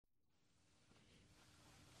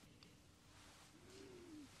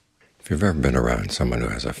If you've ever been around someone who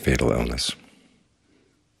has a fatal illness,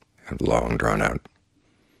 long drawn out,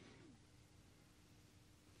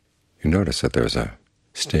 you notice that there's a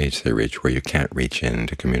stage they reach where you can't reach in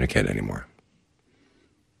to communicate anymore.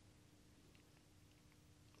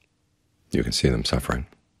 You can see them suffering.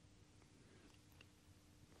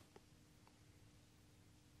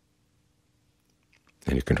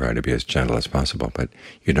 And you can try to be as gentle as possible, but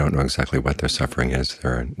you don't know exactly what their suffering is.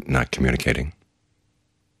 They're not communicating,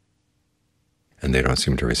 and they don't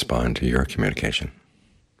seem to respond to your communication.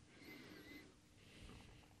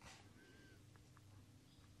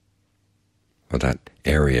 Well, that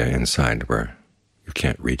area inside where you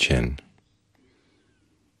can't reach in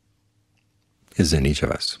is in each of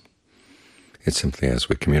us. It's simply as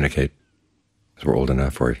we communicate, as we're old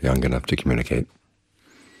enough or young enough to communicate,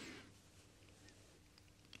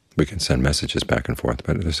 we can send messages back and forth,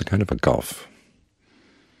 but there's a kind of a gulf.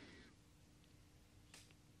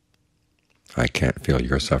 I can't feel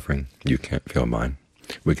your suffering, you can't feel mine.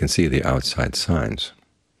 We can see the outside signs,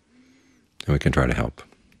 and we can try to help.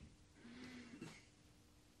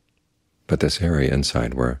 But this area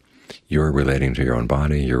inside where you're relating to your own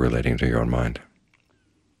body, you're relating to your own mind,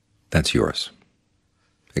 that's yours,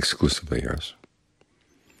 exclusively yours.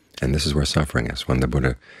 And this is where suffering is. When the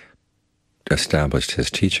Buddha established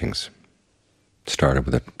his teachings, started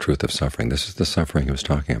with the truth of suffering, this is the suffering he was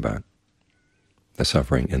talking about, the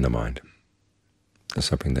suffering in the mind, the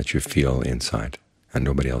suffering that you feel inside, and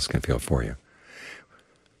nobody else can feel for you.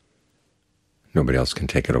 Nobody else can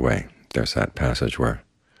take it away. There's that passage where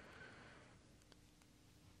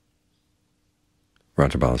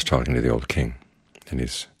Rathabali is talking to the old king, and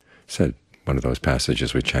he's said one of those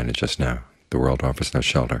passages we chanted just now, the world offers no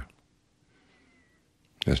shelter.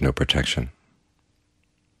 There's no protection.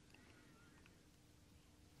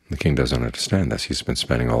 The king doesn't understand this. He's been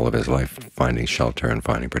spending all of his life finding shelter and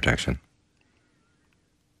finding protection,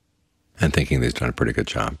 and thinking that he's done a pretty good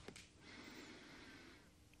job.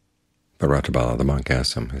 But Rathabali, the monk,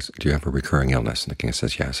 asks him, do you have a recurring illness? And the king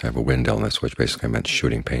says, yes, I have a wind illness, which basically meant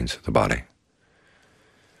shooting pains to the body.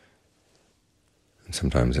 And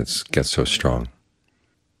sometimes it gets so strong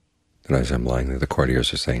that as I'm lying there, the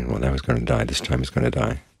courtiers are saying, well, now he's going to die, this time he's going to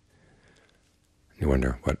die. You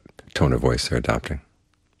wonder what tone of voice they're adopting.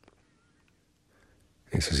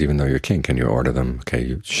 He says, even though you're king, can you order them, okay,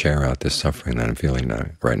 you share out this suffering that I'm feeling now,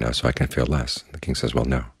 right now so I can feel less? And the king says, well,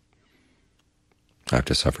 no. I have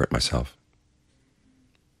to suffer it myself.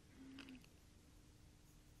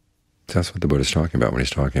 So that's what the Buddha is talking about when he's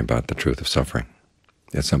talking about the truth of suffering.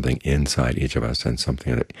 It's something inside each of us and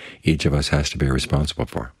something that each of us has to be responsible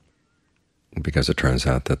for, because it turns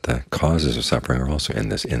out that the causes of suffering are also in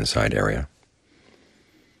this inside area.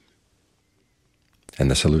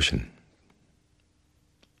 And the solution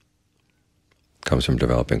comes from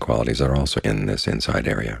developing qualities that are also in this inside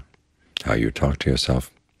area. How you talk to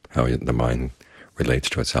yourself, how the mind relates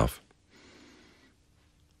to itself.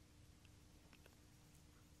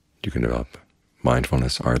 You can develop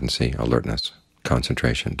mindfulness, ardency, alertness,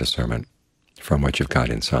 concentration, discernment from what you've got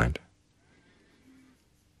inside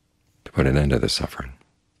to put an end to the suffering.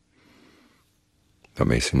 That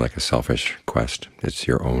may seem like a selfish quest. It's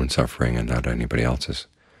your own suffering and not anybody else's.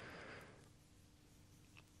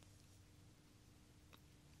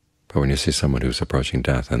 But when you see someone who's approaching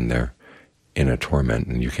death and they're in a torment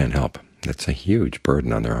and you can't help, that's a huge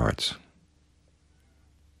burden on their hearts.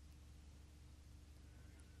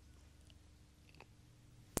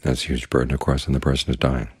 That's a huge burden, of course, on the person who's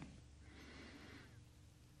dying.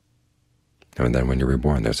 And then when you're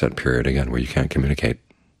reborn, there's that period again where you can't communicate.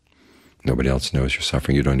 Nobody else knows you're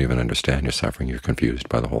suffering. You don't even understand you're suffering. You're confused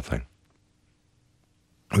by the whole thing.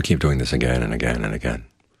 We keep doing this again and again and again.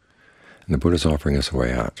 And the Buddha's offering us a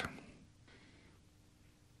way out.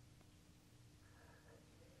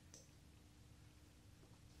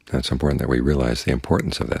 And it's important that we realize the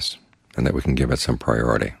importance of this and that we can give it some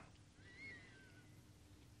priority,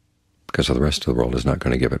 because the rest of the world is not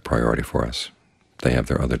going to give it priority for us. They have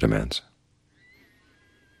their other demands.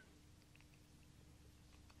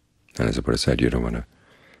 And as the Buddha said, you don't want to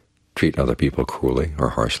treat other people cruelly or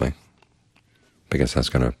harshly, because that's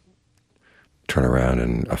going to turn around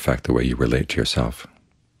and affect the way you relate to yourself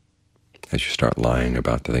as you start lying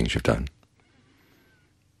about the things you've done.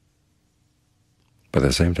 But at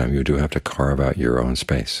the same time, you do have to carve out your own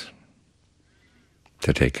space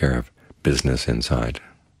to take care of business inside,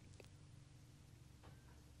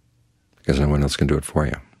 because no one else can do it for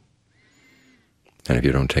you. And if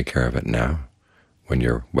you don't take care of it now, when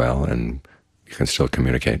you're well and you can still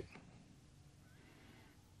communicate,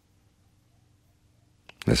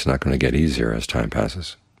 it's not going to get easier as time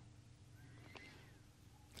passes.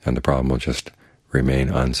 and the problem will just remain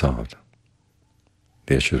unsolved.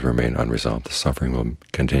 The issues remain unresolved. The suffering will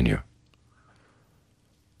continue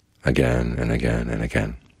again and again and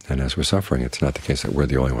again. And as we're suffering, it's not the case that we're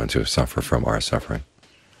the only ones who suffer from our suffering.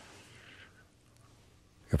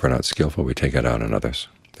 If we're not skillful, we take it out on others.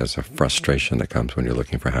 There's a frustration that comes when you're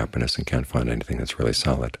looking for happiness and can't find anything that's really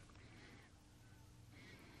solid.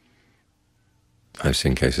 I've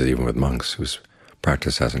seen cases even with monks whose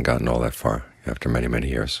practice hasn't gotten all that far after many, many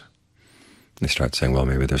years. They start saying, well,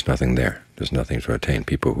 maybe there's nothing there. There's nothing to attain.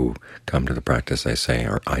 People who come to the practice, they say,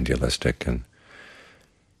 are idealistic and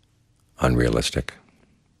unrealistic.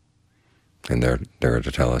 And they're there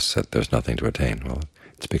to tell us that there's nothing to attain. Well,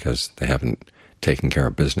 it's because they haven't taken care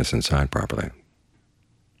of business inside properly.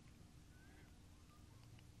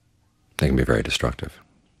 They can be very destructive.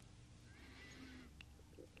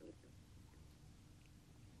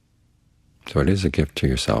 So it is a gift to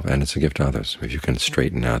yourself, and it's a gift to others, if you can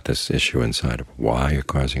straighten out this issue inside of why you're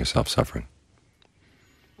causing yourself suffering,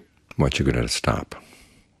 what you're going to stop,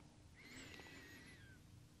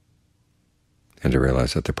 and to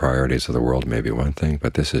realize that the priorities of the world may be one thing,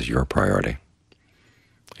 but this is your priority.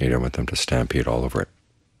 You don't want them to stampede all over it.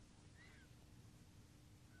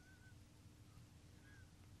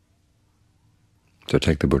 So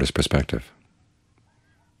take the Buddhist perspective.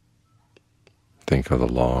 Think of the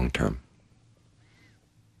long term.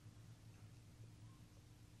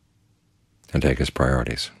 And take his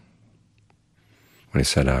priorities. When he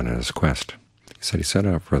set out on his quest, he said he set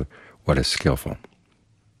out for what is skillful.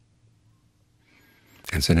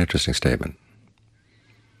 It's an interesting statement.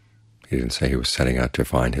 He didn't say he was setting out to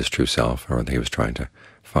find his true self, or that he was trying to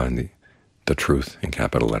find the truth in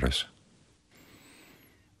capital letters.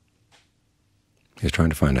 He was trying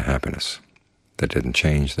to find a happiness that didn't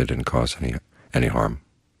change, that didn't cause any harm.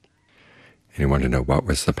 And he wanted to know what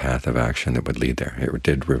was the path of action that would lead there. It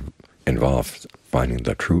did involve finding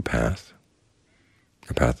the true path,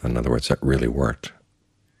 a path, in other words, that really worked.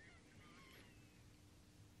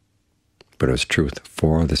 But it was truth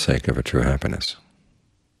for the sake of a true happiness.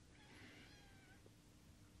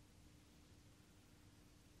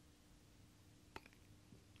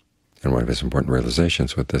 And one of his important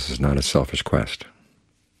realizations with this is not a selfish quest.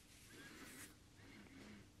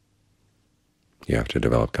 You have to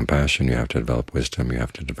develop compassion, you have to develop wisdom, you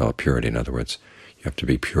have to develop purity. In other words, you have to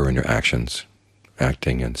be pure in your actions,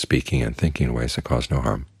 acting and speaking and thinking in ways that cause no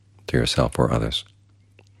harm to yourself or others.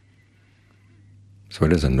 So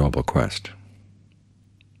it is a noble quest.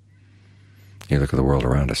 You look at the world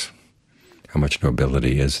around us. How much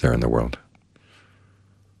nobility is there in the world?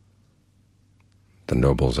 The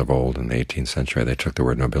nobles of old in the 18th century, they took the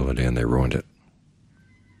word nobility and they ruined it.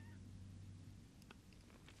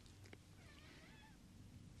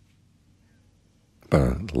 But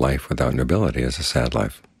a life without nobility is a sad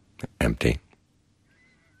life, empty.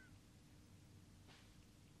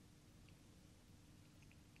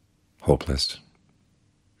 Hopeless.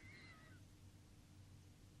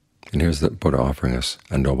 And here's the Buddha offering us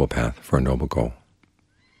a noble path for a noble goal,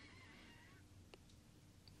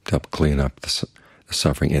 to help clean up the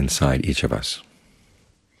suffering inside each of us.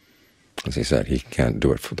 As he said, he can't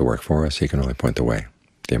do the work for us, he can only point the way.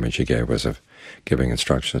 The image he gave was of giving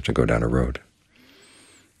instructions to go down a road.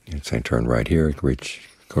 He'd say, turn right here,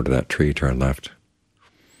 go to that tree, turn left.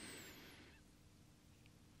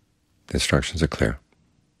 The instructions are clear.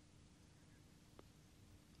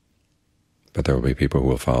 But there will be people who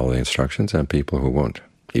will follow the instructions and people who won't.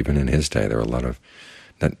 Even in his day, there were a lot of,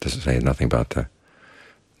 not to say nothing about the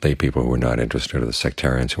lay people who were not interested, or the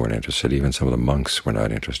sectarians who weren't interested. Even some of the monks were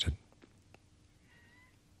not interested.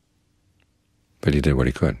 But he did what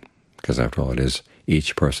he could, because after all, it is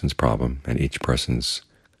each person's problem and each person's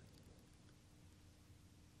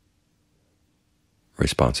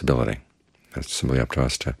responsibility. It's simply up to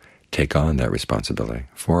us to take on that responsibility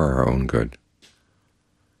for our own good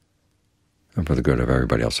and for the good of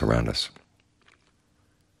everybody else around us.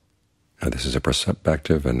 Now, this is a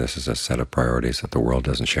perspective and this is a set of priorities that the world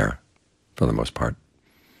doesn't share, for the most part.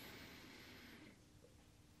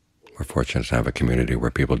 We're fortunate to have a community where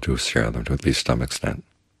people do share them to at least some extent.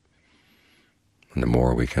 And the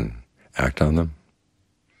more we can act on them,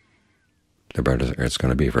 the better it's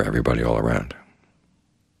going to be for everybody all around.